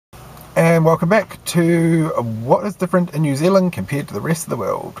And welcome back to what is different in New Zealand compared to the rest of the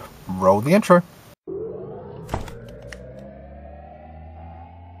world. Roll the intro.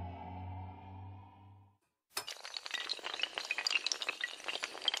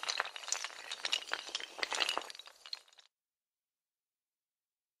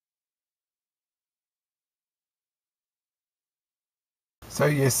 So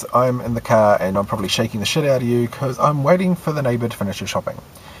yes, I'm in the car and I'm probably shaking the shit out of you because I'm waiting for the neighbour to finish her shopping.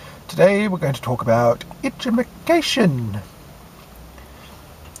 Today we're going to talk about education.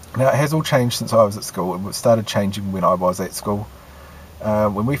 Now it has all changed since I was at school. It started changing when I was at school.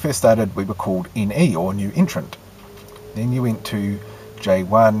 When we first started we were called NE or New Entrant. Then you went to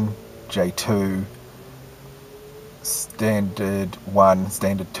J1, J2, Standard 1,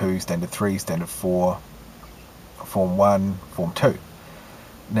 Standard 2, Standard 3, Standard 4, Form 1, Form 2.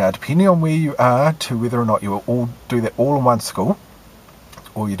 Now, depending on where you are to whether or not you will all do that all in one school,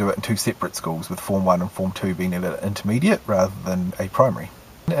 or you do it in two separate schools, with Form 1 and Form 2 being an intermediate rather than a primary.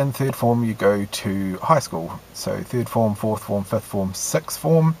 In third form, you go to high school. So third form, fourth form, fifth form, sixth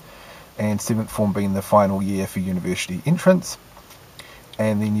form, and seventh form being the final year for university entrance.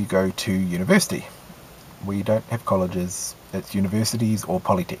 And then you go to university. We don't have colleges, it's universities or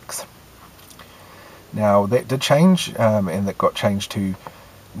polytechs. Now, that did change, and that got changed to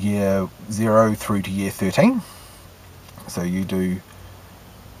year 0 through to year 13. So you do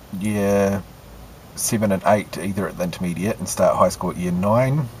year 7 and 8 either at the intermediate and start high school at year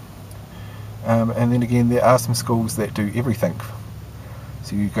 9. And then again, there are some schools that do everything.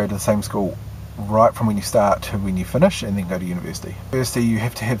 So you go to the same school right from when you start to when you finish, and then go to university. University, you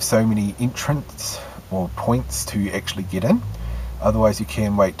have to have so many entrants or points to actually get in. Otherwise you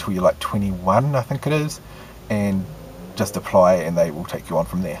can wait till you're like 21, I think it is, and just apply and they will take you on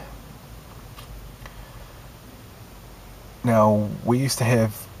from there. Now, we used to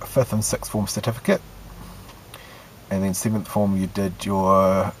have a 5th and 6th form certificate, and then 7th form you did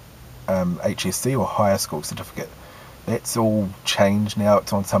your HSC or higher school certificate. That's all changed now.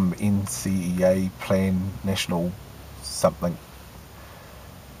 It's on some NCEA plan, National Certificate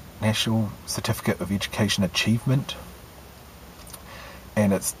of Education Achievement,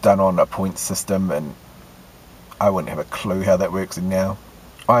 and it's done on a point system, and I wouldn't have a clue how that works now.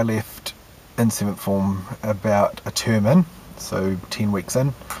 I left in 7th form about a term in, so 10 weeks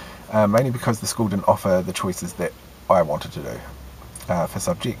in, mainly because the school didn't offer the choices that I wanted to do for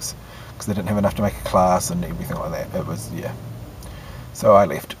subjects, because they didn't have enough to make a class and everything like that. It was, yeah. So I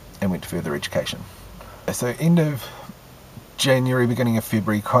left and went to further education. So end of January, beginning of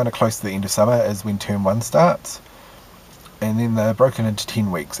February, kind of close to the end of summer is when term 1 starts. And then they're broken into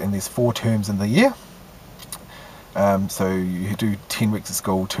 10 weeks, and there's 4 terms in the year. So you do 10 weeks of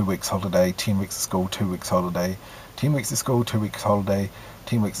school, 2 weeks holiday, 10 weeks of school, 2 weeks holiday, 10 weeks of school, 2 weeks holiday,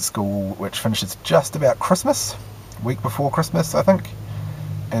 10 weeks of school, which finishes just about Christmas, week before Christmas, I think,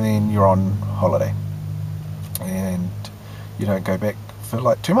 and then you're on holiday, and you don't go back for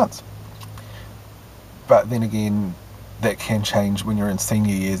like 2 months. But then again, that can change when you're in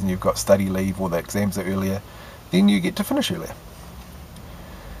senior years and you've got study leave or the exams are earlier, then you get to finish earlier.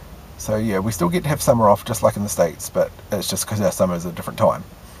 So yeah, we still get to have summer off just like in the States, but it's just because our summer is a different time.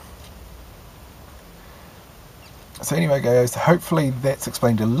 So anyway guys, hopefully that's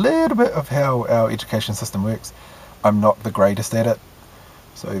explained a little bit of how our education system works. I'm not the greatest at it,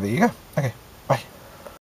 so there you go. Okay.